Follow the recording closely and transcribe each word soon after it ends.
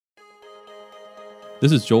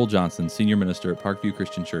This is Joel Johnson, Senior Minister at Parkview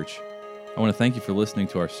Christian Church. I want to thank you for listening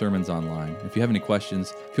to our sermons online. If you have any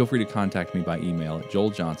questions, feel free to contact me by email at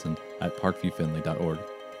joeljohnson@parkviewfinley.org.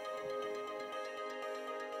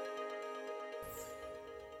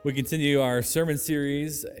 We continue our sermon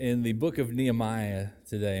series in the book of Nehemiah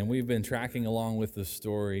today, and we've been tracking along with the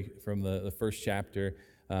story from the first chapter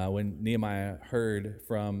when Nehemiah heard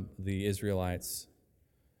from the Israelites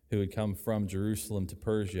who had come from Jerusalem to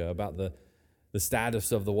Persia about the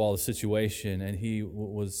status of the wall, the situation, and he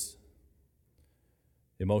was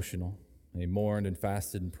emotional. He mourned and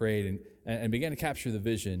fasted and prayed and began to capture the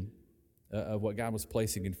vision of what God was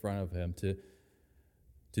placing in front of him to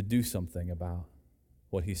do something about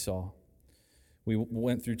what he saw. We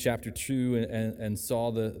went through chapter 2 and saw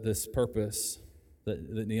this purpose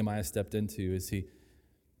that Nehemiah stepped into as he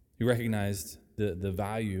recognized the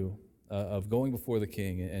value of going before the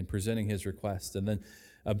king and presenting his request, and then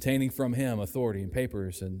obtaining from him authority and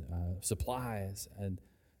papers and supplies, and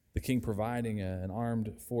the king providing an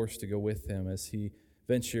armed force to go with him as he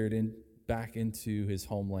ventured back into his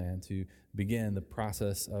homeland to begin the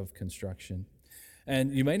process of construction.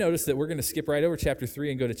 And you may notice that we're going to skip right over chapter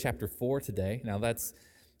 3 and go to chapter 4 today. Now that's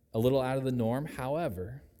a little out of the norm.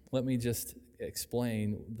 However, let me just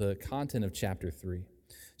explain the content of chapter 3.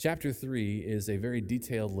 Chapter 3 is a very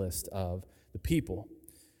detailed list of the people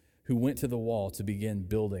who went to the wall to begin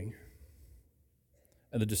building,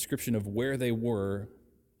 and the description of where they were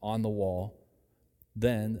on the wall,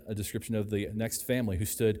 then a description of the next family who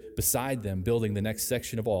stood beside them building the next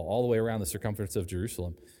section of wall all the way around the circumference of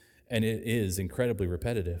Jerusalem. And it is incredibly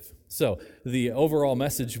repetitive. So the overall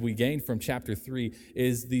message we gain from chapter 3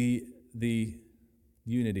 is the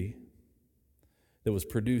unity that was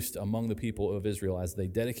produced among the people of Israel as they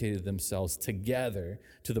dedicated themselves together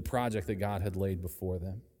to the project that God had laid before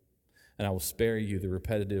them. And I will spare you the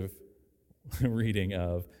repetitive reading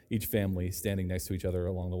of each family standing next to each other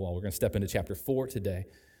along the wall. We're going to step into chapter 4 today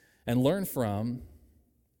and learn from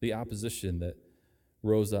the opposition that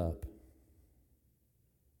rose up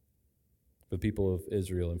for the people of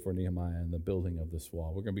Israel and for Nehemiah and the building of this wall.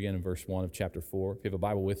 We're going to begin in verse 1 of chapter 4. If you have a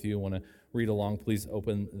Bible with you and want to read along, please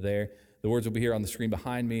open there. The words will be here on the screen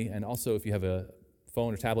behind me, and also if you have a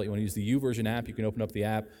phone or tablet, you want to use the YouVersion app, you can open up the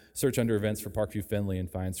app, search under events for Parkview Finley, and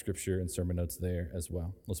find scripture and sermon notes there as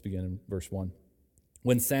well. Let's begin in verse 1.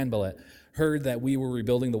 When Sanballat heard that we were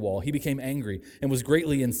rebuilding the wall, he became angry and was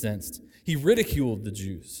greatly incensed. He ridiculed the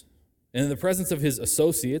Jews. And in the presence of his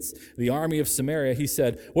associates, the army of Samaria, he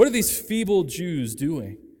said, "What are these feeble Jews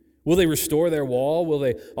doing? Will they restore their wall? Will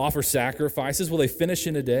they offer sacrifices? Will they finish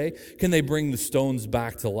in a day? Can they bring the stones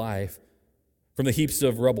back to life from the heaps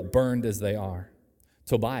of rubble, burned as they are?"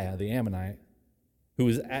 Tobiah, the Ammonite, who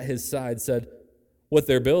was at his side, said, "What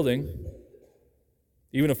they're building,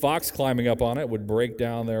 even a fox climbing up on it would break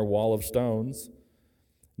down their wall of stones."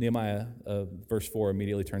 Nehemiah, verse 4,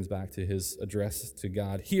 immediately turns back to his address to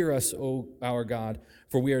God. "Hear us, O our God,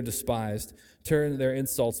 for we are despised. Turn their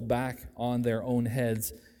insults back on their own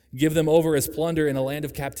heads. Give them over as plunder in a land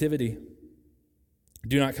of captivity.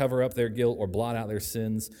 Do not cover up their guilt or blot out their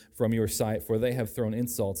sins from your sight, for they have thrown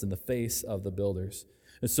insults in the face of the builders."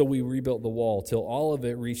 And so we rebuilt the wall till all of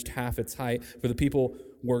it reached half its height, for the people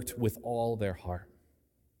worked with all their heart.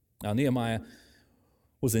 Now Nehemiah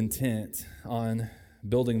was intent on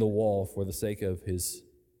building the wall for the sake of his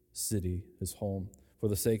city, his home, for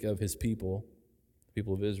the sake of his people, the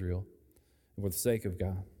people of Israel, and for the sake of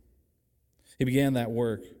God. He began that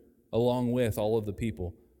work along with all of the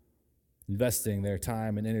people, investing their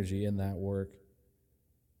time and energy in that work,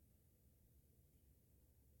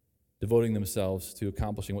 devoting themselves to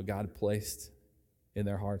accomplishing what God placed in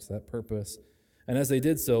their hearts, that purpose. And as they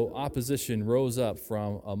did so, opposition rose up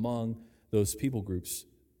from among those people groups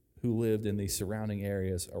who lived in the surrounding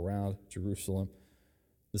areas around Jerusalem.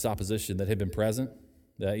 This opposition that had been present,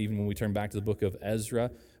 that even when we turn back to the book of Ezra,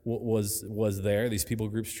 was there. These people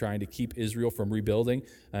groups trying to keep Israel from rebuilding,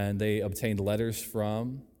 and they obtained letters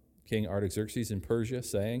from King Artaxerxes in Persia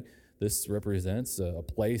saying, "This represents a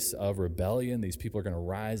place of rebellion. These people are going to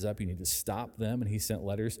rise up. You need to stop them." And he sent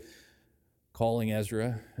letters calling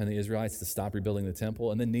Ezra and the Israelites to stop rebuilding the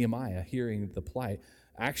temple. And then Nehemiah, hearing the plight,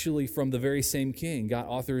 actually from the very same king, got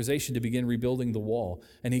authorization to begin rebuilding the wall.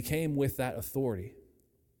 And he came with that authority,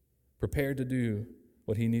 prepared to do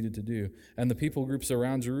what he needed to do. And the people groups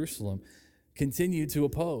around Jerusalem continued to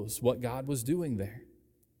oppose what God was doing there.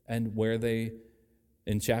 And where they,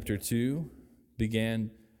 in chapter 2, began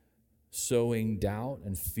sowing doubt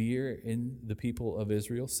and fear in the people of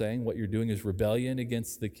Israel, saying what you're doing is rebellion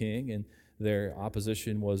against the king, and their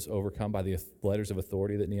opposition was overcome by the letters of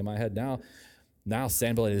authority that Nehemiah had. Now Now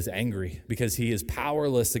Sanballat is angry because he is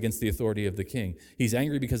powerless against the authority of the king. He's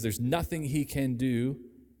angry because there's nothing he can do.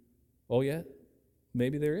 Oh, yeah,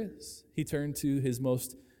 maybe there is. He turned to his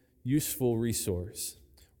most useful resource,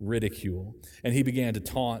 ridicule. And he began to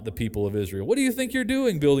taunt the people of Israel. What do you think you're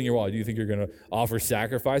doing building your wall? Do you think you're going to offer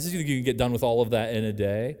sacrifices? Do you think you can get done with all of that in a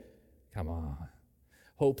day? Come on.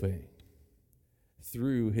 Hoping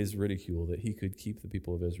through his ridicule that he could keep the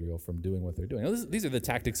people of Israel from doing what they're doing. Now, these are the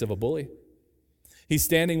tactics of a bully. He's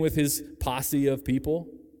standing with his posse of people,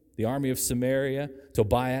 the army of Samaria,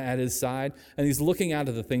 Tobiah at his side, and he's looking out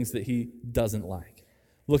at the things that he doesn't like,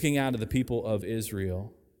 looking out at the people of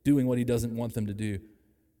Israel, doing what he doesn't want them to do,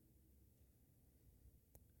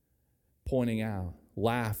 pointing out,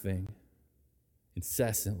 laughing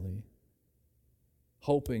incessantly,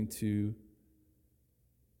 hoping to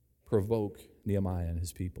provoke Nehemiah and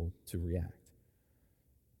his people to react.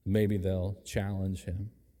 Maybe they'll challenge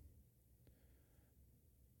him.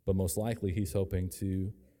 But most likely he's hoping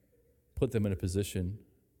to put them in a position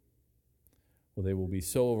where they will be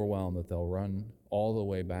so overwhelmed that they'll run all the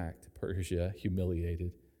way back to Persia,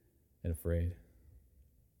 humiliated and afraid.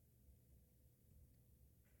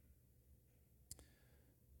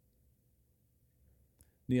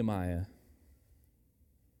 Nehemiah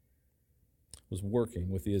was working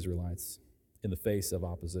with the Israelites in the face of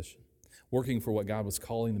opposition, working for what God was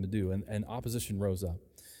calling them to do, and opposition rose up.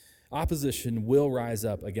 Opposition will rise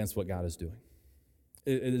up against what God is doing.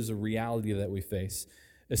 It is a reality that we face,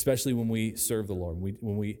 especially when we serve the Lord,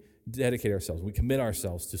 when we dedicate ourselves, we commit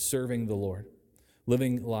ourselves to serving the Lord,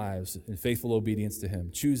 living lives in faithful obedience to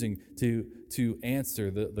Him, choosing to answer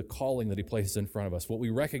the calling that He places in front of us. What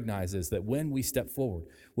we recognize is that when we step forward,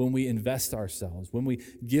 when we invest ourselves, when we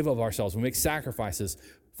give of ourselves, when we make sacrifices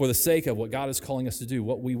for the sake of what God is calling us to do,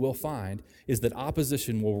 what we will find is that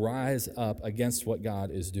opposition will rise up against what God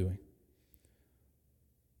is doing.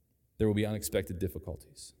 There will be unexpected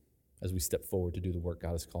difficulties as we step forward to do the work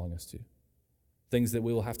God is calling us to. Things that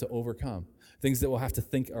we will have to overcome, things that we'll have to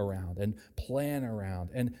think around and plan around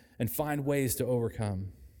and find ways to overcome.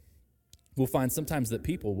 We'll find sometimes that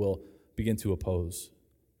people will begin to oppose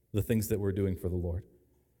the things that we're doing for the Lord.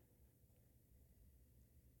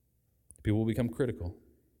 People will become critical,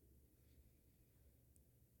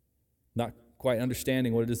 not quite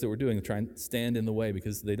understanding what it is that we're doing, to try and stand in the way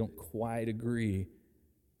because they don't quite agree,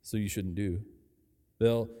 so you shouldn't do.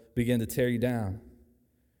 They'll begin to tear you down,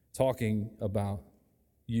 talking about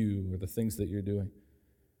you or the things that you're doing.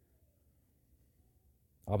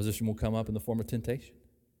 Opposition will come up in the form of temptation.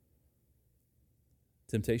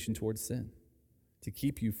 Temptation towards sin, to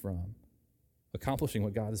keep you from accomplishing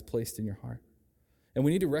what God has placed in your heart. And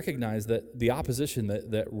we need to recognize that the opposition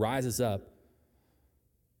that rises up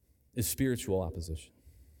is spiritual opposition.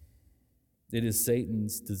 It is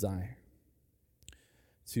Satan's desire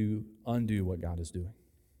to undo what God is doing.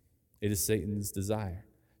 It is Satan's desire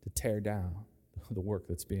to tear down the work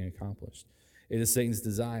that's being accomplished. It is Satan's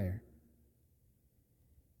desire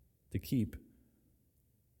to keep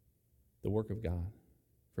the work of God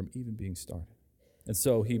from even being started. And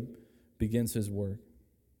so he begins his work,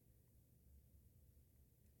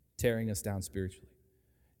 tearing us down spiritually,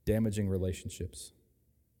 damaging relationships,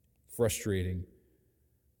 frustrating,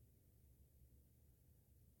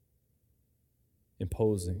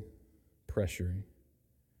 imposing, pressuring,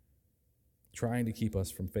 trying to keep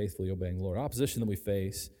us from faithfully obeying the Lord. Opposition that we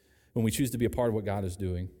face when we choose to be a part of what God is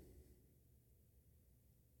doing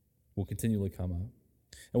will continually come up.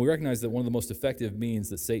 And we recognize that one of the most effective means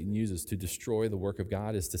that Satan uses to destroy the work of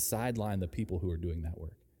God is to sideline the people who are doing that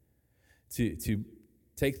work, to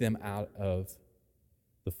take them out of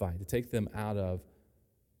the fight, to take them out of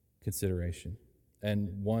consideration.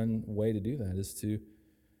 And one way to do that is to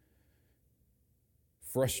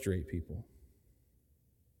frustrate people,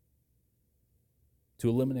 to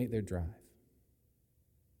eliminate their drive,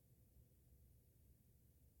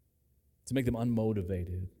 to make them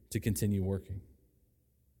unmotivated to continue working,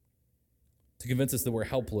 to convince us that we're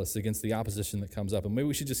helpless against the opposition that comes up. And maybe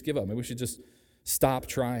we should just give up. Maybe we should just stop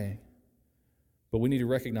trying. But we need to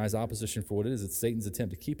recognize opposition for what it is. It's Satan's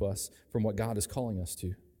attempt to keep us from what God is calling us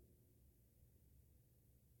to.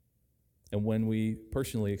 And when we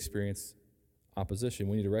personally experience opposition,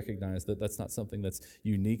 we need to recognize that that's not something that's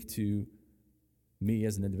unique to me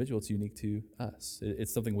as an individual. It's unique to us.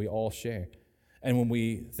 It's something we all share. And when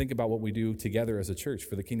we think about what we do together as a church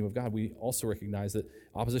for the kingdom of God, we also recognize that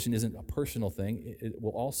opposition isn't a personal thing. It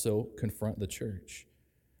will also confront the church.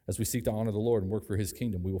 As we seek to honor the Lord and work for His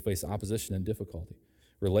kingdom, we will face opposition and difficulty.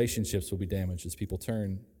 Relationships will be damaged as people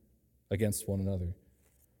turn against one another.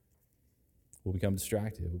 We'll become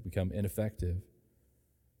distracted. We'll become ineffective.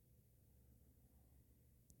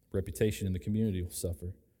 Reputation in the community will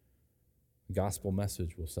suffer. The gospel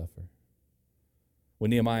message will suffer. When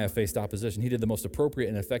Nehemiah faced opposition, he did the most appropriate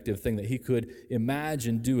and effective thing that he could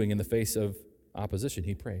imagine doing in the face of opposition.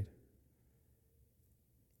 He prayed.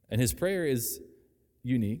 And his prayer is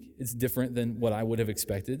unique. It's different than what I would have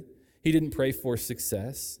expected. He didn't pray for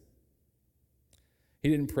success. He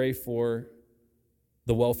didn't pray for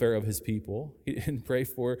the welfare of his people. He didn't pray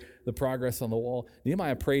for the progress on the wall.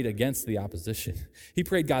 Nehemiah prayed against the opposition. He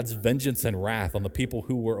prayed God's vengeance and wrath on the people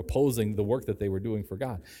who were opposing the work that they were doing for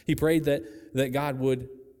God. He prayed that God would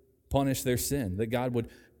punish their sin, that God would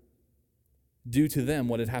do to them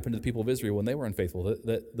what had happened to the people of Israel when they were unfaithful,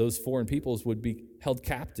 that those foreign peoples would be held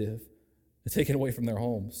captive and taken away from their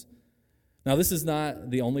homes. Now, this is not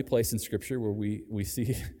the only place in Scripture where we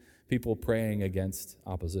see people praying against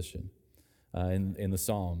opposition. In the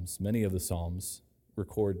Psalms, many of the Psalms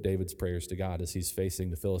record David's prayers to God as he's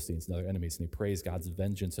facing the Philistines and other enemies, and he prays God's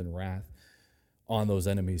vengeance and wrath on those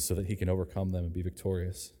enemies so that he can overcome them and be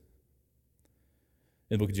victorious.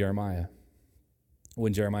 In the book of Jeremiah,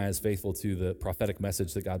 when Jeremiah is faithful to the prophetic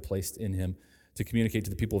message that God placed in him to communicate to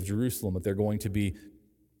the people of Jerusalem that they're going to be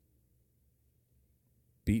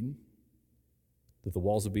beaten, that the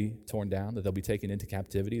walls will be torn down, that they'll be taken into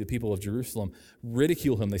captivity. The people of Jerusalem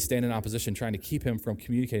ridicule him. They stand in opposition, trying to keep him from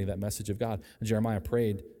communicating that message of God. And Jeremiah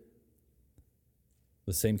prayed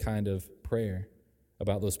the same kind of prayer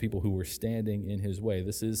about those people who were standing in his way.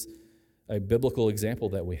 This is a biblical example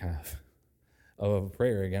that we have of a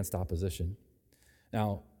prayer against opposition.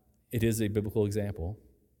 Now, it is a biblical example.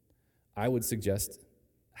 I would suggest,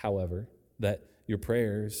 however, that your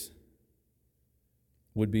prayers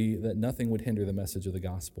would be that nothing would hinder the message of the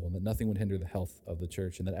gospel and that nothing would hinder the health of the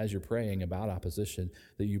church, and that as you're praying about opposition,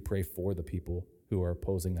 that you pray for the people who are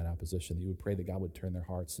opposing that opposition, that you would pray that God would turn their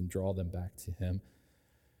hearts and draw them back to him,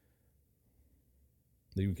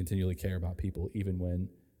 that you would continually care about people even when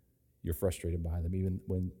you're frustrated by them, even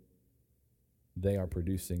when they are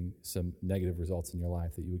producing some negative results in your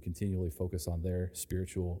life, that you would continually focus on their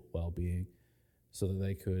spiritual well-being so that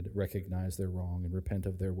they could recognize their wrong and repent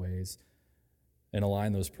of their ways and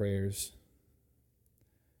align those prayers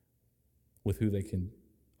with who they can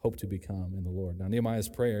hope to become in the Lord. Now, Nehemiah's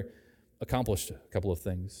prayer accomplished a couple of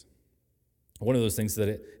things. One of those things that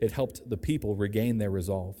it helped the people regain their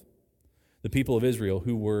resolve. The people of Israel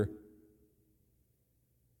who were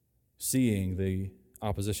seeing the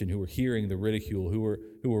opposition, who were hearing the ridicule, who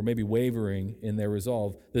were maybe wavering in their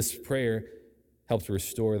resolve, this prayer helped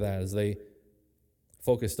restore that as they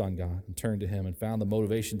focused on God and turned to him and found the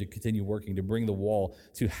motivation to continue working to bring the wall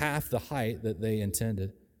to half the height that they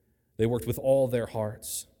intended. They worked with all their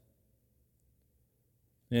hearts.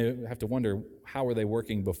 You have to wonder, how were they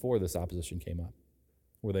working before this opposition came up?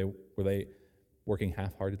 Were they working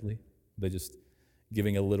half-heartedly? Were they just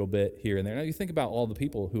giving a little bit here and there? Now you think about all the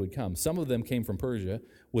people who had come. Some of them came from Persia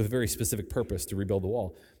with a very specific purpose to rebuild the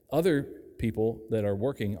wall. Other people that are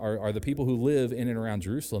working are the people who live in and around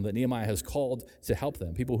Jerusalem that Nehemiah has called to help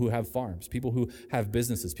them, people who have farms, people who have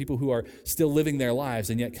businesses, people who are still living their lives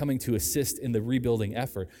and yet coming to assist in the rebuilding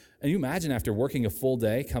effort. And you imagine after working a full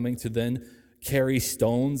day, coming to then carry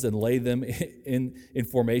stones and lay them in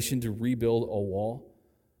formation to rebuild a wall.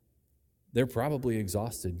 They're probably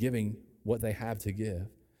exhausted giving what they have to give.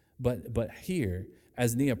 But here,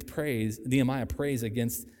 as Nehemiah prays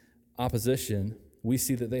against opposition, we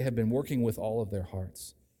see that they have been working with all of their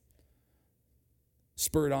hearts,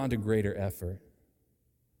 spurred on to greater effort,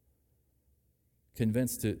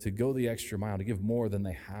 convinced to go the extra mile, to give more than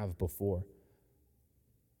they have before.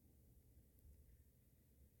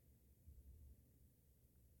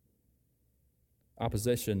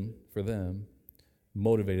 Opposition for them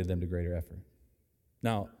motivated them to greater effort.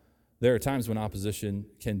 Now, there are times when opposition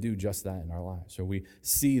can do just that in our lives, or we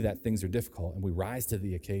see that things are difficult and we rise to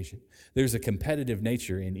the occasion. There's a competitive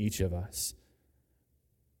nature in each of us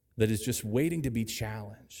that is just waiting to be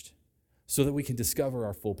challenged so that we can discover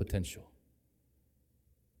our full potential.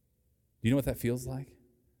 Do you know what that feels like?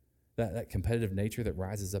 That competitive nature that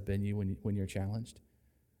rises up in you when you're challenged?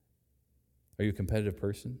 Are you a competitive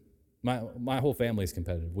person? My whole family is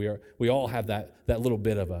competitive. We all have that little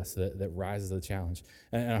bit of us that rises to the challenge.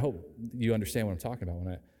 And I hope you understand what I'm talking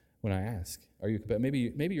about when I ask. Are you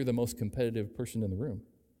maybe you're the most competitive person in the room?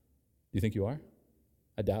 Do you think you are?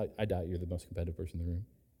 I doubt you're the most competitive person in the room.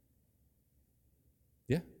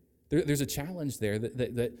 Yeah, there's a challenge there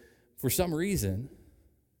that for some reason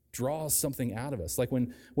draws something out of us. Like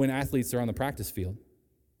when athletes are on the practice field.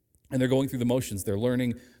 And they're going through the motions. They're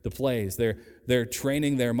learning the plays. They're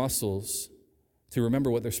training their muscles to remember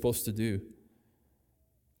what they're supposed to do.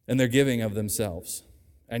 And they're giving of themselves.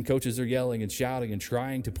 and coaches are yelling and shouting and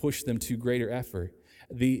trying to push them to greater effort.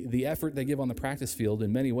 The effort they give on the practice field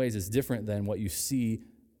in many ways is different than what you see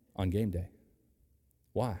on game day.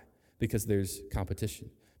 Why? Because there's competition,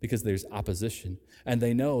 because there's opposition, and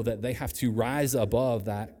they know that they have to rise above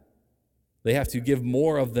that. They have to give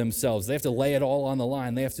more of themselves. They have to lay it all on the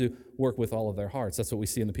line. They have to work with all of their hearts. That's what we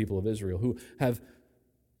see in the people of Israel, who have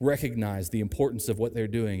recognized the importance of what they're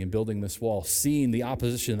doing in building this wall, seen the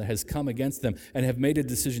opposition that has come against them, and have made a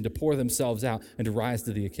decision to pour themselves out and to rise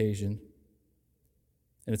to the occasion.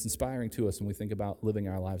 And it's inspiring to us when we think about living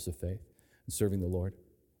our lives of faith and serving the Lord.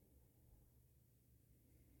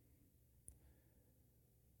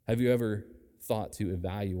 Have you ever thought to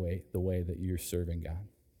evaluate the way that you're serving God?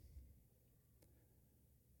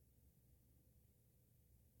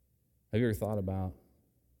 Have you ever thought about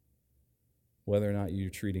whether or not you're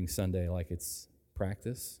treating Sunday like it's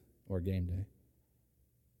practice or game day?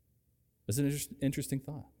 It's an interesting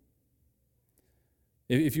thought.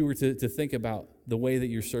 If you were to think about the way that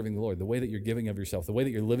you're serving the Lord, the way that you're giving of yourself, the way that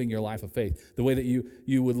you're living your life of faith, the way that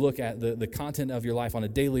you would look at the content of your life on a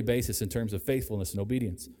daily basis in terms of faithfulness and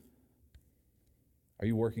obedience, are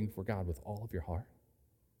you working for God with all of your heart?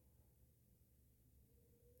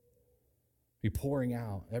 Are you pouring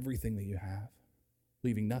out everything that you have,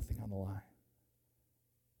 leaving nothing on the line?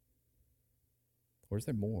 Or is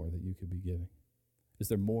there more that you could be giving? Is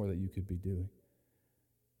there more that you could be doing?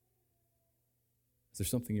 Is there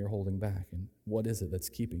something you're holding back? And what is it that's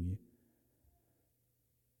keeping you?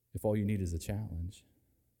 If all you need is a challenge,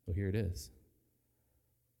 well, here it is.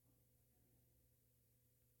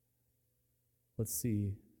 Let's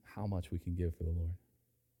see how much we can give for the Lord.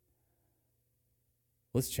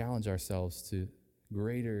 Let's challenge ourselves to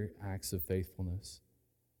greater acts of faithfulness,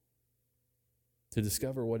 to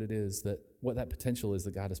discover what it is what that potential is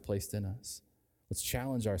that God has placed in us. Let's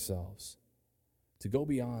challenge ourselves to go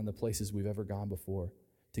beyond the places we've ever gone before,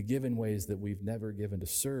 to give in ways that we've never given, to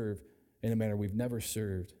serve in a manner we've never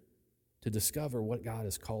served, to discover what God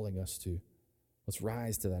is calling us to. Let's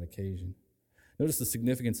rise to that occasion. Notice the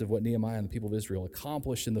significance of what Nehemiah and the people of Israel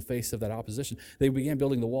accomplished in the face of that opposition. They began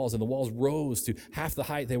building the walls, and the walls rose to half the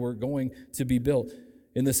height they were going to be built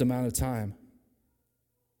in this amount of time.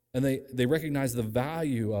 And they recognized the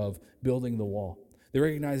value of building the wall. They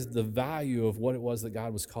recognized the value of what it was that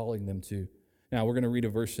God was calling them to. Now, we're going to read a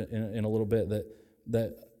verse in a little bit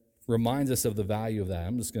that reminds us of the value of that.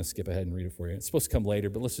 I'm just going to skip ahead and read it for you. It's supposed to come later,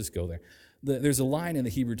 but let's just go there. There's a line in the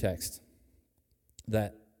Hebrew text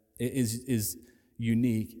that is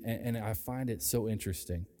unique, and I find it so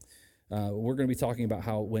interesting. We're going to be talking about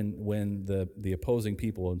how when the opposing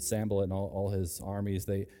people and Sanballat and all his armies,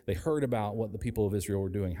 they heard about what the people of Israel were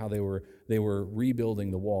doing, how they were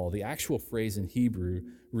rebuilding the wall. The actual phrase in Hebrew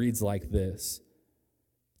reads like this: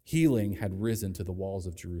 healing had risen to the walls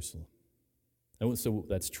of Jerusalem. And so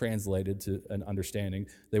that's translated to an understanding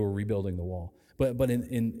they were rebuilding the wall. But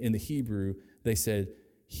in the Hebrew, they said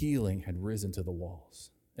healing had risen to the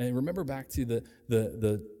walls. And remember back to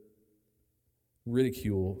the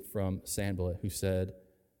ridicule from Sanballat, who said,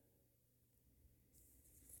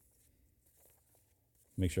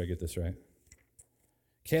 make sure I get this right,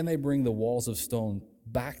 can they bring the walls of stone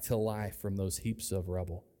back to life from those heaps of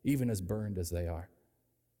rubble, even as burned as they are?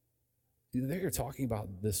 They're talking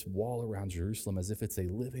about this wall around Jerusalem as if it's a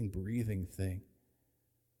living, breathing thing,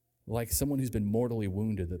 like someone who's been mortally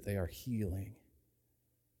wounded that they are healing.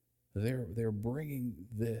 They're bringing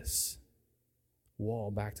this wall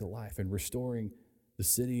back to life and restoring the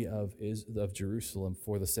city of Jerusalem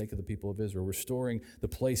for the sake of the people of Israel, restoring the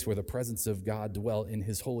place where the presence of God dwelt in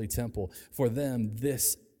his holy temple. For them,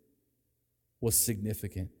 this was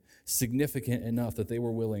significant enough that they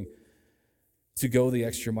were willing to go the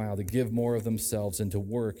extra mile, to give more of themselves and to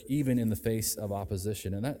work even in the face of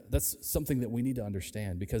opposition. And that's something that we need to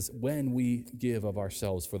understand, because when we give of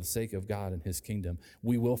ourselves for the sake of God and his kingdom,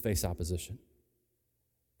 we will face opposition.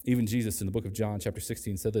 Even Jesus in the book of John, chapter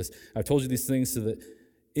 16, said this: I've told you these things so that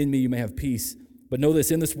in me you may have peace. But know this,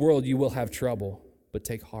 in this world you will have trouble. But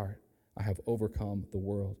take heart, I have overcome the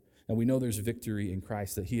world. And we know there's victory in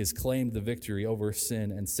Christ, that he has claimed the victory over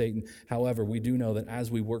sin and Satan. However, we do know that as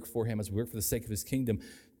we work for him, as we work for the sake of his kingdom,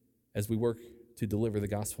 as we work to deliver the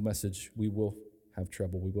gospel message, we will have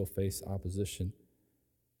trouble. We will face opposition.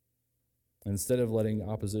 And instead of letting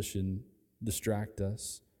opposition distract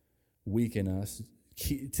us, weaken us,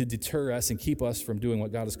 to deter us and keep us from doing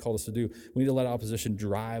what God has called us to do, we need to let opposition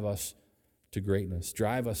drive us to greatness,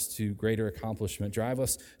 drive us to greater accomplishment, drive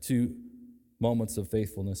us to moments of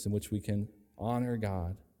faithfulness in which we can honor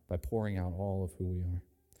God by pouring out all of who we are.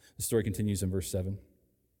 The story continues in verse 7.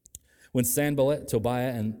 When Sanballat,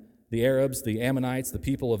 Tobiah, and The Arabs, the Ammonites, the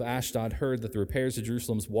people of Ashdod heard that the repairs to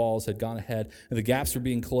Jerusalem's walls had gone ahead and the gaps were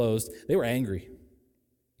being closed. They were angry.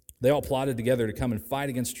 They all plotted together to come and fight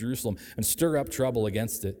against Jerusalem and stir up trouble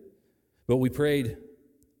against it. But we prayed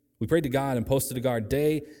to God and posted a guard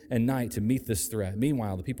day and night to meet this threat.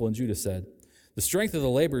 Meanwhile, the people in Judah said, the strength of the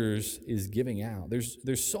laborers is giving out.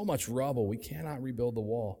 There's so much rubble, we cannot rebuild the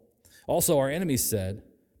wall. Also, our enemies said,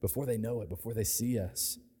 before they know it, before they see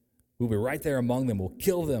us, we'll be right there among them, we'll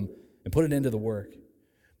kill them and put an end to the work.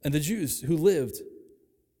 And the Jews who lived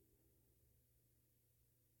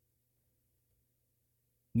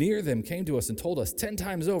near them came to us and told us 10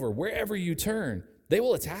 times over, wherever you turn, they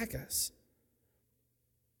will attack us.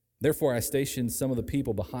 Therefore, I stationed some of the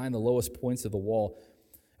people behind the lowest points of the wall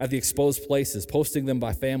at the exposed places, posting them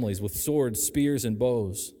by families with swords, spears, and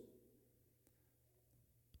bows.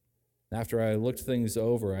 After I looked things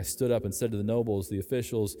over, I stood up and said to the nobles, the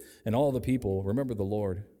officials, and all the people, remember the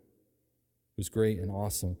Lord, who's great and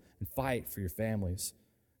awesome, and fight for your families,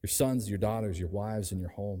 your sons, your daughters, your wives, and your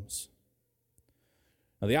homes.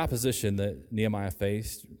 Now, the opposition that Nehemiah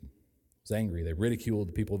faced was angry. They ridiculed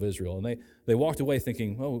the people of Israel, and they walked away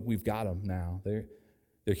thinking, well, we've got them now. They're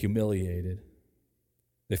humiliated.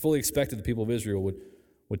 They fully expected the people of Israel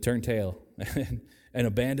would turn tail and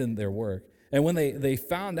abandon their work. And when they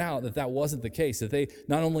found out that wasn't the case, that they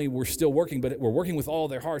not only were still working, but were working with all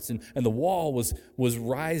their hearts, and the wall was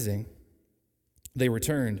rising, they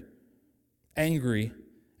returned angry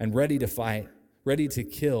and ready to fight, ready to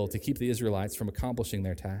kill, to keep the Israelites from accomplishing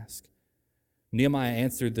their task. Nehemiah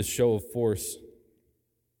answered this show of force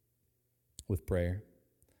with prayer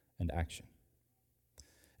and action.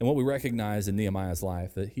 And what we recognize in Nehemiah's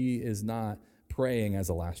life, that he is not praying as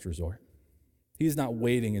a last resort. He's not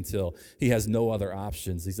waiting until he has no other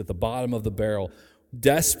options. He's at the bottom of the barrel,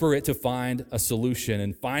 desperate to find a solution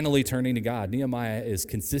and finally turning to God. Nehemiah is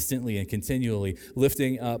consistently and continually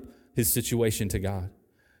lifting up his situation to God,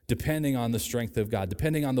 depending on the strength of God,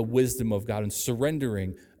 depending on the wisdom of God, and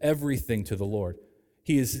surrendering everything to the Lord.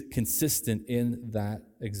 He is consistent in that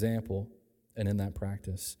example and in that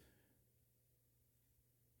practice.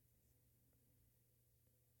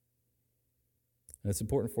 And it's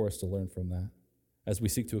important for us to learn from that as we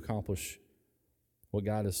seek to accomplish what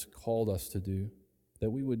God has called us to do,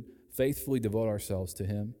 that we would faithfully devote ourselves to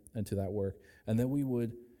Him and to that work, and that we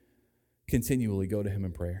would continually go to Him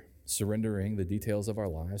in prayer, surrendering the details of our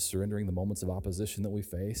lives, surrendering the moments of opposition that we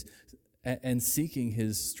face, and seeking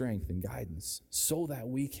His strength and guidance so that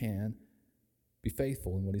we can be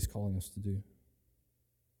faithful in what He's calling us to do.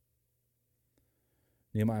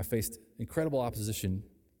 Nehemiah faced incredible opposition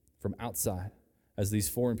from outside as these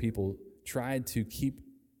foreign people tried to keep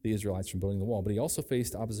the Israelites from building the wall, but he also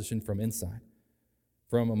faced opposition from inside,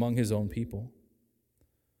 from among his own people.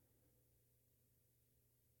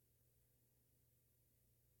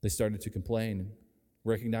 They started to complain,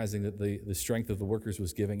 recognizing that the strength of the workers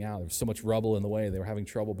was giving out. There was so much rubble in the way. They were having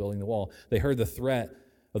trouble building the wall. They heard the threat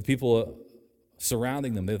of people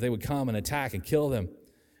surrounding them, that they would come and attack and kill them.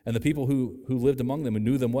 And the people who lived among them and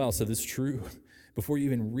knew them well said, "This is true. Before you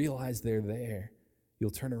even realize they're there, you'll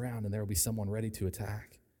turn around and there will be someone ready to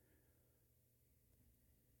attack."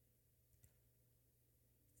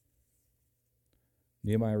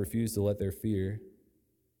 Nehemiah refused to let their fear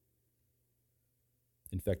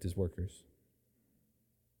infect his workers.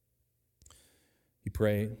 He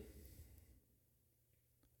prayed,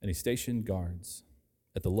 and he stationed guards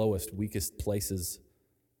at the lowest, weakest places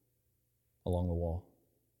along the wall.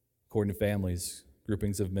 According to families,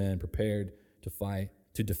 groupings of men prepared to fight,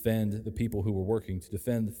 to defend the people who were working, to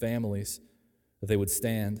defend the families, that they would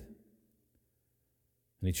stand.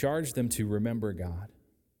 And he charged them to remember God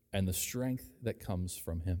and the strength that comes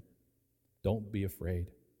from Him. Don't be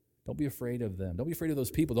afraid. Don't be afraid of them. Don't be afraid of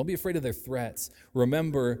those people. Don't be afraid of their threats.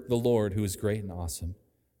 Remember the Lord who is great and awesome,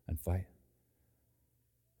 and fight.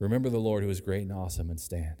 Remember the Lord who is great and awesome, and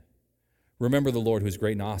stand. Remember the Lord who is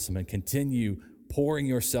great and awesome, and continue pouring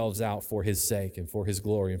yourselves out for His sake and for His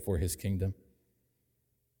glory and for His kingdom.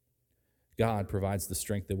 God provides the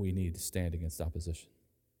strength that we need to stand against opposition.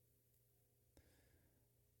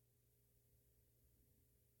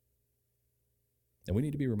 And we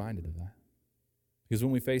need to be reminded of that. Because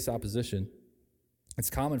when we face opposition, it's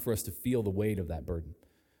common for us to feel the weight of that burden,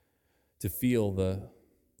 to feel the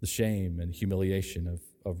shame and humiliation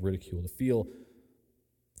of ridicule, to feel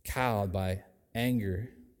cowed by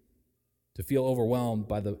anger, to feel overwhelmed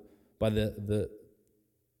by the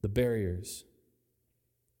barriers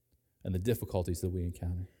and the difficulties that we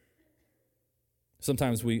encounter.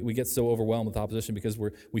 Sometimes we get so overwhelmed with opposition because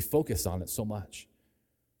we focus on it so much.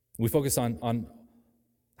 We focus on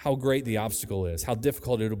how great the obstacle is, how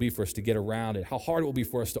difficult it'll be for us to get around it, how hard it will be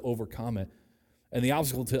for us to overcome it. And the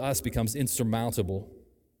obstacle to us becomes insurmountable.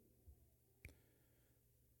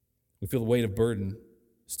 We feel the weight of burden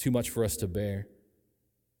is too much for us to bear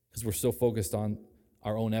because we're so focused on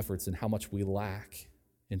our own efforts and how much we lack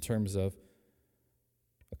in terms of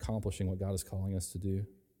accomplishing what God is calling us to do.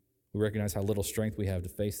 We recognize how little strength we have to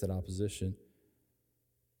face that opposition.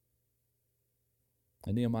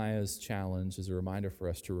 And Nehemiah's challenge is a reminder for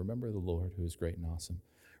us to remember the Lord who is great and awesome.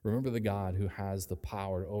 Remember the God who has the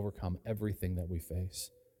power to overcome everything that we face.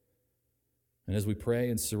 And as we pray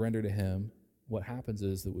and surrender to Him, what happens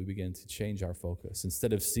is that we begin to change our focus.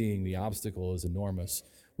 Instead of seeing the obstacle as enormous,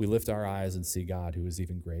 we lift our eyes and see God who is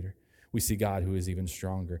even greater. We see God who is even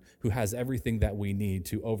stronger, who has everything that we need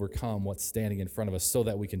to overcome what's standing in front of us so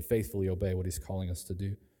that we can faithfully obey what He's calling us to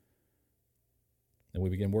do. And we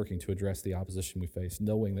begin working to address the opposition we face,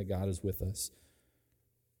 knowing that God is with us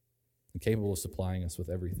and capable of supplying us with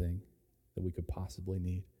everything that we could possibly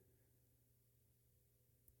need.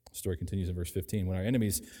 The story continues in verse 15. When our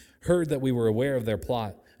enemies heard that we were aware of their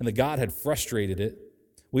plot and that God had frustrated it,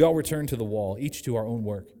 we all returned to the wall, each to our own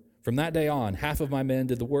work. From that day on, half of my men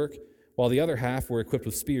did the work, while the other half were equipped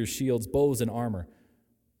with spears, shields, bows, and armor.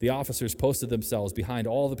 The officers posted themselves behind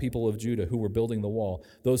all the people of Judah who were building the wall.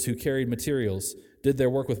 Those who carried materials did their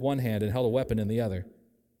work with one hand and held a weapon in the other.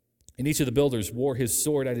 And each of the builders wore his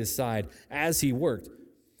sword at his side as he worked.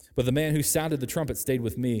 But the man who sounded the trumpet stayed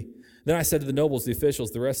with me. Then I said to the nobles, the officials,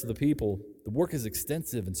 the rest of the people, the work is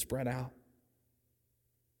extensive and spread out.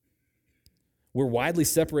 We're widely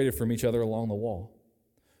separated from each other along the wall.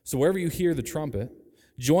 So wherever you hear the trumpet,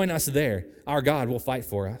 join us there. Our God will fight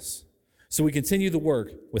for us. So we continued the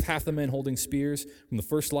work with half the men holding spears from the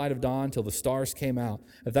first light of dawn till the stars came out.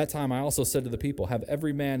 At that time I also said to the people, have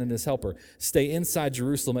every man and his helper stay inside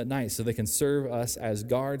Jerusalem at night so they can serve us as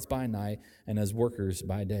guards by night and as workers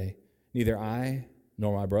by day. Neither I,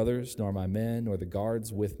 nor my brothers, nor my men, nor the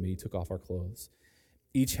guards with me took off our clothes.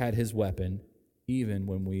 Each had his weapon, even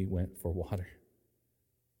when we went for water.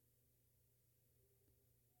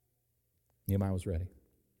 Nehemiah was ready,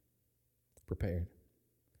 prepared.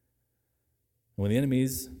 And when the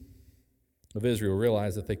enemies of Israel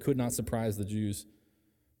realized that they could not surprise the Jews,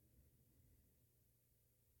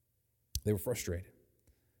 they were frustrated.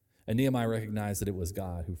 And Nehemiah recognized that it was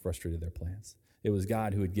God who frustrated their plans. It was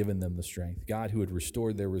God who had given them the strength, God who had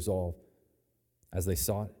restored their resolve as they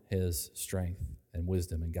sought His strength and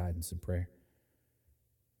wisdom and guidance and prayer.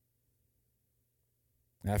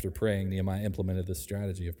 After praying, Nehemiah implemented this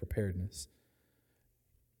strategy of preparedness.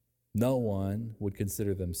 No one would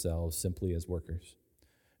consider themselves simply as workers.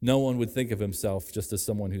 No one would think of himself just as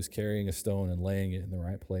someone who's carrying a stone and laying it in the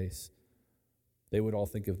right place. They would all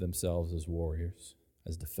think of themselves as warriors,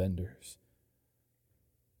 as defenders,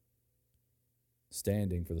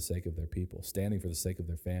 standing for the sake of their people, standing for the sake of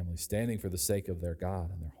their family, standing for the sake of their God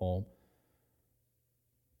and their home.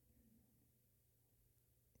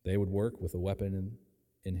 They would work with a weapon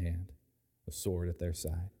in hand, a sword at their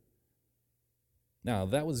side. Now,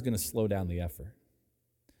 that was going to slow down the effort.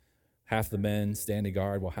 Half the men standing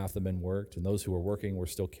guard while half the men worked, and those who were working were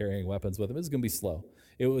still carrying weapons with them. It was going to be slow.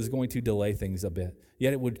 It was going to delay things a bit.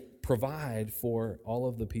 Yet it would provide for all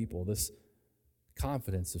of the people this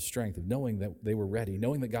confidence of strength, of knowing that they were ready,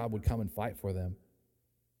 knowing that God would come and fight for them,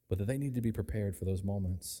 but that they needed to be prepared for those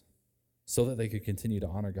moments so that they could continue to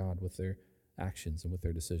honor God with their actions and with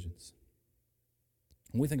their decisions.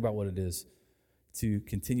 When we think about what it is to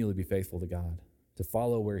continually be faithful to God, to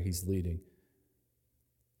follow where He's leading,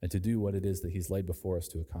 and to do what it is that He's laid before us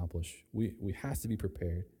to accomplish, we have to be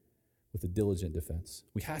prepared with a diligent defense.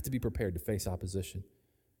 We have to be prepared to face opposition.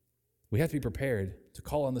 We have to be prepared to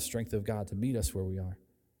call on the strength of God to meet us where we are.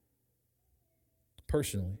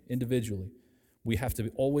 Personally, individually, we have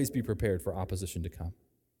to always be prepared for opposition to come.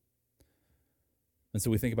 And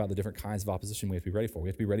so we think about the different kinds of opposition we have to be ready for. We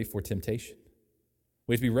have to be ready for temptation.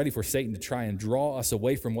 We have to be ready for Satan to try and draw us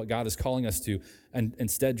away from what God is calling us to and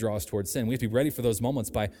instead draw us towards sin. We have to be ready for those moments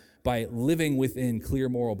by living within clear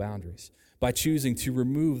moral boundaries, by choosing to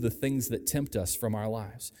remove the things that tempt us from our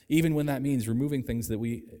lives, even when that means removing things that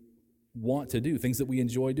we want to do, things that we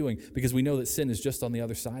enjoy doing, because we know that sin is just on the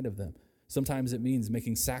other side of them. Sometimes it means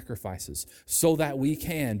making sacrifices so that we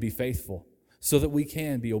can be faithful, so that we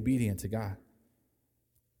can be obedient to God.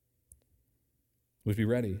 We have to be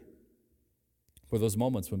ready for those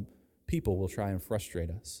moments when people will try and frustrate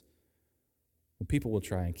us, when people will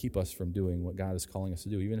try and keep us from doing what God is calling us to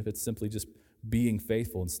do, even if it's simply just being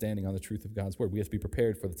faithful and standing on the truth of God's word. We have to be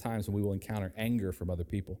prepared for the times when we will encounter anger from other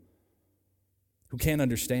people who can't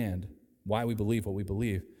understand why we believe what we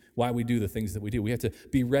believe. why we do the things that we do. We have to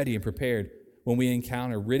be ready and prepared when we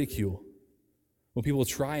encounter ridicule, when people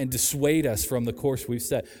try and dissuade us from the course we've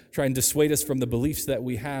set, try and dissuade us from the beliefs that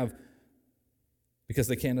we have because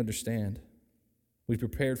they can't understand. We've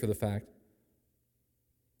prepared for the fact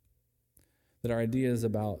that our ideas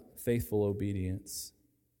about faithful obedience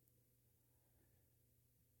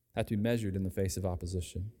have to be measured in the face of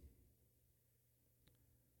opposition.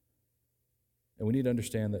 And we need to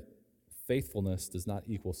understand that faithfulness does not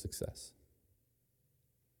equal success.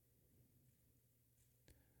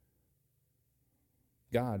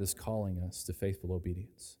 God is calling us to faithful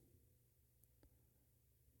obedience.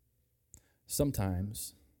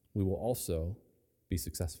 Sometimes we will also be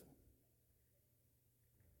successful.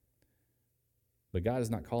 But God is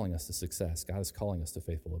not calling us to success. God is calling us to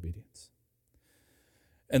faithful obedience.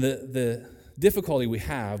 And the difficulty we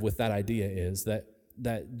have with that idea is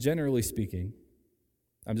that generally speaking,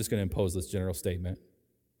 I'm just going to impose this general statement.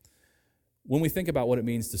 When we think about what it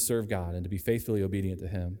means to serve God and to be faithfully obedient to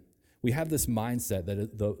Him, we have this mindset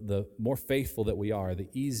that the more faithful that we are, the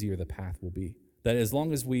easier the path will be. That as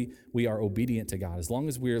long as we are obedient to God, as long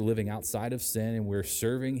as we are living outside of sin and we're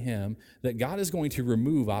serving Him, that God is going to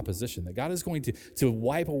remove opposition, that God is going to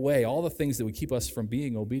wipe away all the things that would keep us from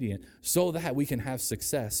being obedient so that we can have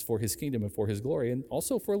success for His kingdom and for His glory and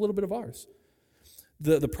also for a little bit of ours.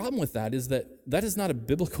 The problem with that is that is not a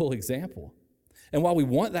biblical example. And while we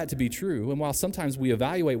want that to be true, and while sometimes we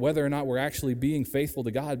evaluate whether or not we're actually being faithful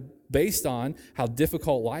to God based on how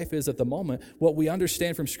difficult life is at the moment, what we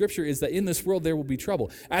understand from Scripture is that in this world there will be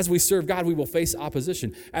trouble. As we serve God, we will face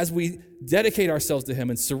opposition. As we dedicate ourselves to Him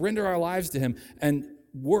and surrender our lives to Him and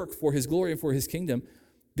work for His glory and for His kingdom,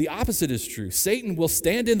 the opposite is true. Satan will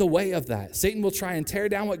stand in the way of that. Satan will try and tear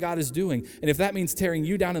down what God is doing. And if that means tearing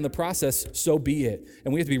you down in the process, so be it.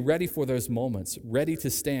 And we have to be ready for those moments, ready to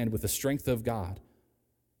stand with the strength of God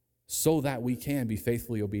so that we can be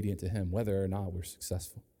faithfully obedient to Him, whether or not we're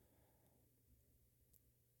successful.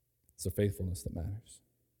 It's the faithfulness that matters.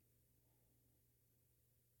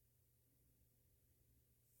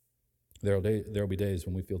 There will be days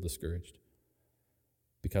when we feel discouraged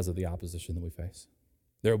because of the opposition that we face.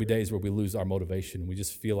 There will be days where we lose our motivation and we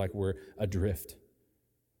just feel like we're adrift.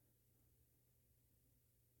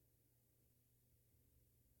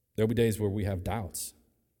 There will be days where we have doubts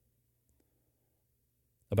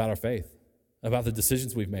about our faith, about the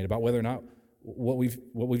decisions we've made, about whether or not what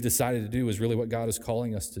we've decided to do is really what God is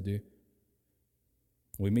calling us to do.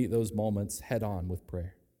 We meet those moments head on with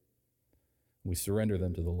prayer. We surrender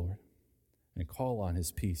them to the Lord and call on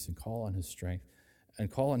His peace and call on His strength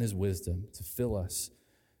and call on His wisdom to fill us,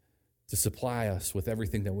 to supply us with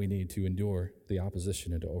everything that we need to endure the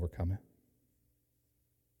opposition and to overcome it.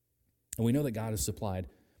 And we know that God has supplied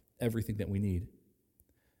everything that we need,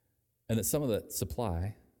 and that some of that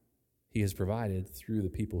supply He has provided through the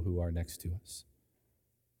people who are next to us.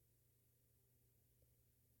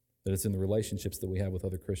 That it's in the relationships that we have with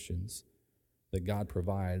other Christians that God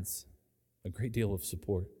provides a great deal of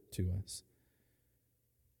support to us.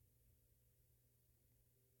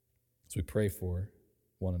 So we pray for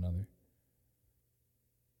one another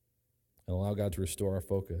and allow God to restore our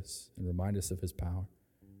focus and remind us of His power.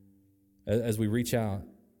 As we reach out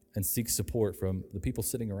and seek support from the people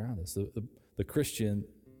sitting around us, the Christian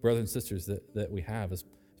brothers and sisters that we have as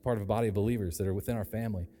part of a body of believers that are within our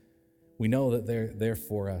family, we know that they're there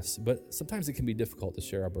for us. But sometimes it can be difficult to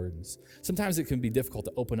share our burdens. Sometimes it can be difficult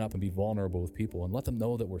to open up and be vulnerable with people and let them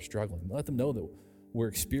know that we're struggling. Let them know that we're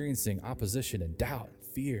experiencing opposition and doubt and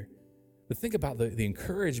fear. But think about the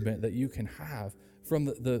encouragement that you can have from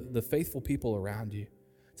the faithful people around you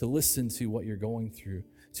to listen to what you're going through,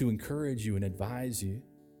 to encourage you and advise you,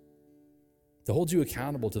 to hold you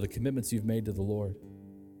accountable to the commitments you've made to the Lord,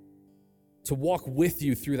 to walk with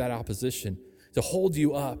you through that opposition, to hold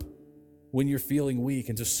you up when you're feeling weak,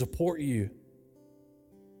 and to support you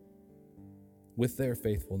with their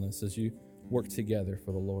faithfulness as you work together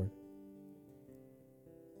for the Lord.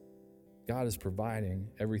 God is providing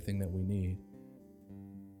everything that we need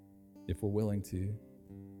if we're willing to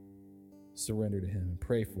surrender to Him and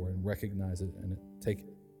pray for it and recognize it and take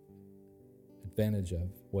advantage of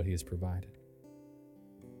what He has provided.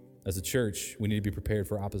 As a church, we need to be prepared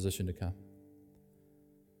for opposition to come.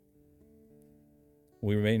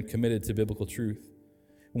 When we remain committed to biblical truth,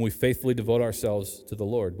 when we faithfully devote ourselves to the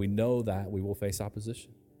Lord, we know that we will face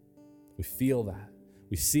opposition. We feel that.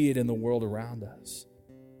 We see it in the world around us.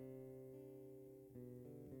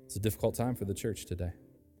 It's a difficult time for the church today.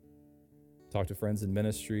 Talk to friends in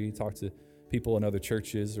ministry, talk to people in other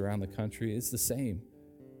churches around the country. It's the same.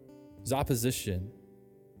 There's opposition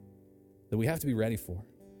that we have to be ready for.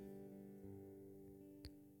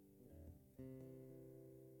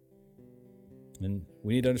 And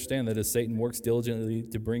we need to understand that as Satan works diligently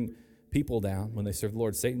to bring people down when they serve the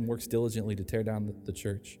Lord, Satan works diligently to tear down the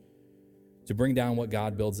church, to bring down what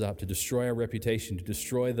God builds up, to destroy our reputation, to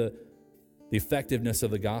destroy the effectiveness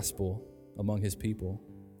of the gospel among his people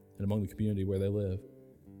and among the community where they live.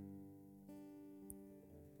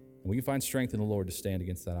 And we can find strength in the Lord to stand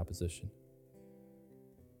against that opposition.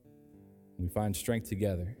 We find strength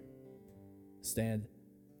together, stand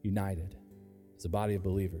united as a body of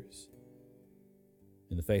believers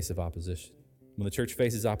in the face of opposition. When the church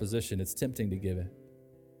faces opposition, it's tempting to give in.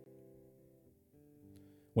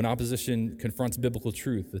 When opposition confronts biblical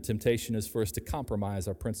truth, the temptation is for us to compromise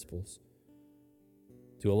our principles,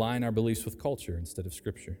 to align our beliefs with culture instead of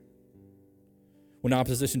Scripture. When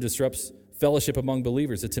opposition disrupts fellowship among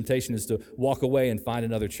believers, the temptation is to walk away and find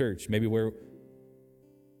another church, maybe where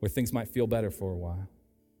things might feel better for a while,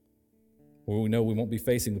 where we know we won't be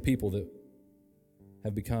facing the people that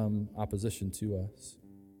have become opposition to us.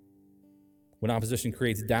 When opposition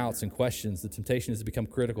creates doubts and questions, the temptation is to become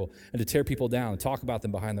critical and to tear people down and talk about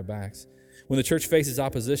them behind their backs. When the church faces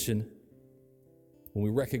opposition, when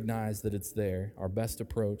we recognize that it's there, our best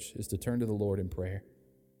approach is to turn to the Lord in prayer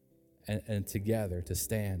and together to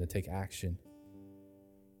stand and take action.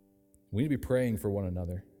 We need to be praying for one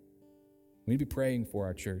another. We need to be praying for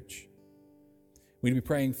our church. We need to be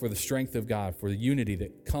praying for the strength of God, for the unity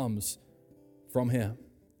that comes from Him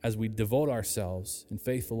as we devote ourselves in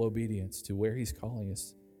faithful obedience to where He's calling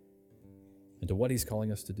us and to what He's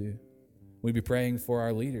calling us to do. We'd be praying for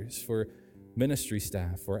our leaders, for ministry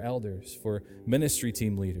staff, for elders, for ministry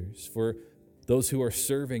team leaders, for those who are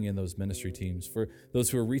serving in those ministry teams, for those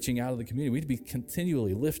who are reaching out of the community. We'd be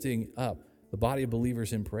continually lifting up the body of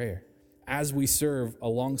believers in prayer as we serve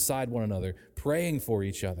alongside one another, praying for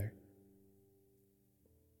each other,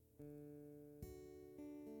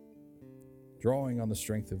 drawing on the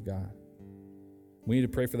strength of God. We need to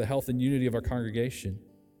pray for the health and unity of our congregation,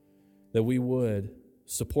 that we would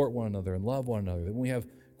support one another and love one another, that when we have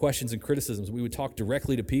questions and criticisms, we would talk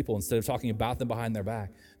directly to people instead of talking about them behind their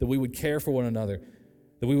back, that we would care for one another,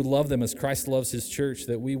 that we would love them as Christ loves His church,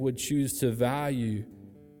 that we would choose to value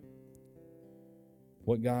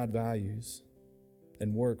what God values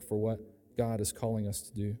and work for what God is calling us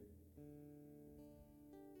to do.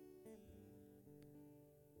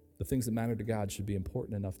 The things that matter to God should be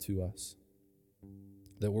important enough to us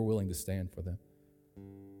that we're willing to stand for them.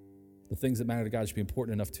 The things that matter to God should be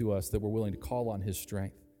important enough to us that we're willing to call on His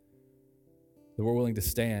strength, that we're willing to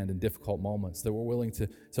stand in difficult moments, that we're willing to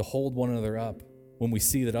hold one another up when we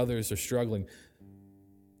see that others are struggling,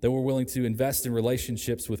 that we're willing to invest in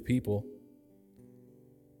relationships with people,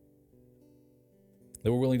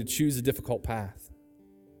 that we're willing to choose a difficult path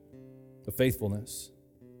of faithfulness,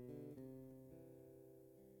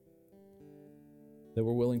 that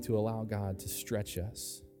we're willing to allow God to stretch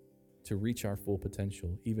us to reach our full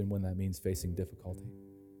potential, even when that means facing difficulty,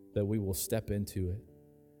 that we will step into it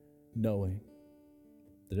knowing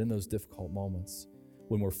that in those difficult moments,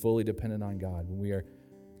 when we're fully dependent on God, when we are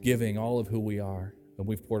giving all of who we are, and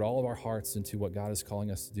we've poured all of our hearts into what God is calling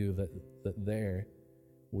us to do, that there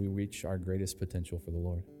we reach our greatest potential for the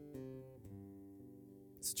Lord.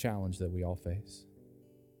 It's a challenge that we all face.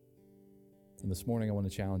 And this morning I want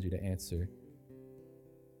to challenge you to answer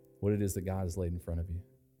what it is that God has laid in front of you.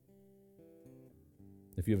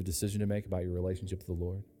 If you have a decision to make about your relationship with the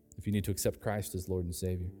Lord, if you need to accept Christ as Lord and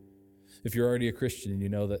Savior, if you're already a Christian and you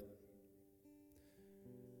know that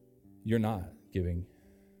you're not giving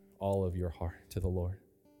all of your heart to the Lord,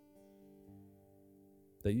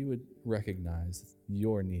 that you would recognize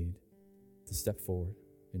your need to step forward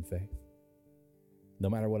in faith, no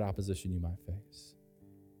matter what opposition you might face.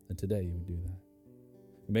 And today you would do that.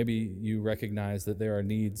 Maybe you recognize that there are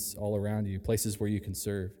needs all around you, places where you can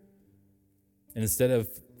serve. And instead of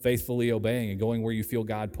faithfully obeying and going where you feel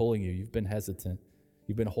God pulling you, you've been hesitant.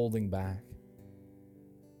 You've been holding back.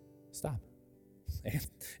 Stop.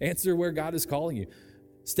 Answer where God is calling you.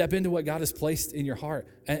 Step into what God has placed in your heart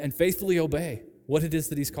and faithfully obey what it is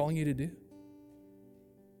that He's calling you to do.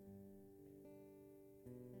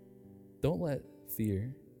 Don't let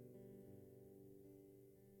fear,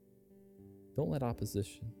 don't let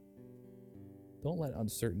opposition, don't let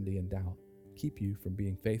uncertainty and doubt keep you from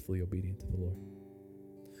being faithfully obedient to the Lord.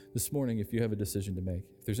 This morning, if you have a decision to make,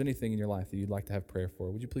 if there's anything in your life that you'd like to have prayer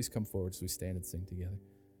for, would you please come forward as we stand and sing together?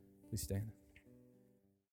 Please stand.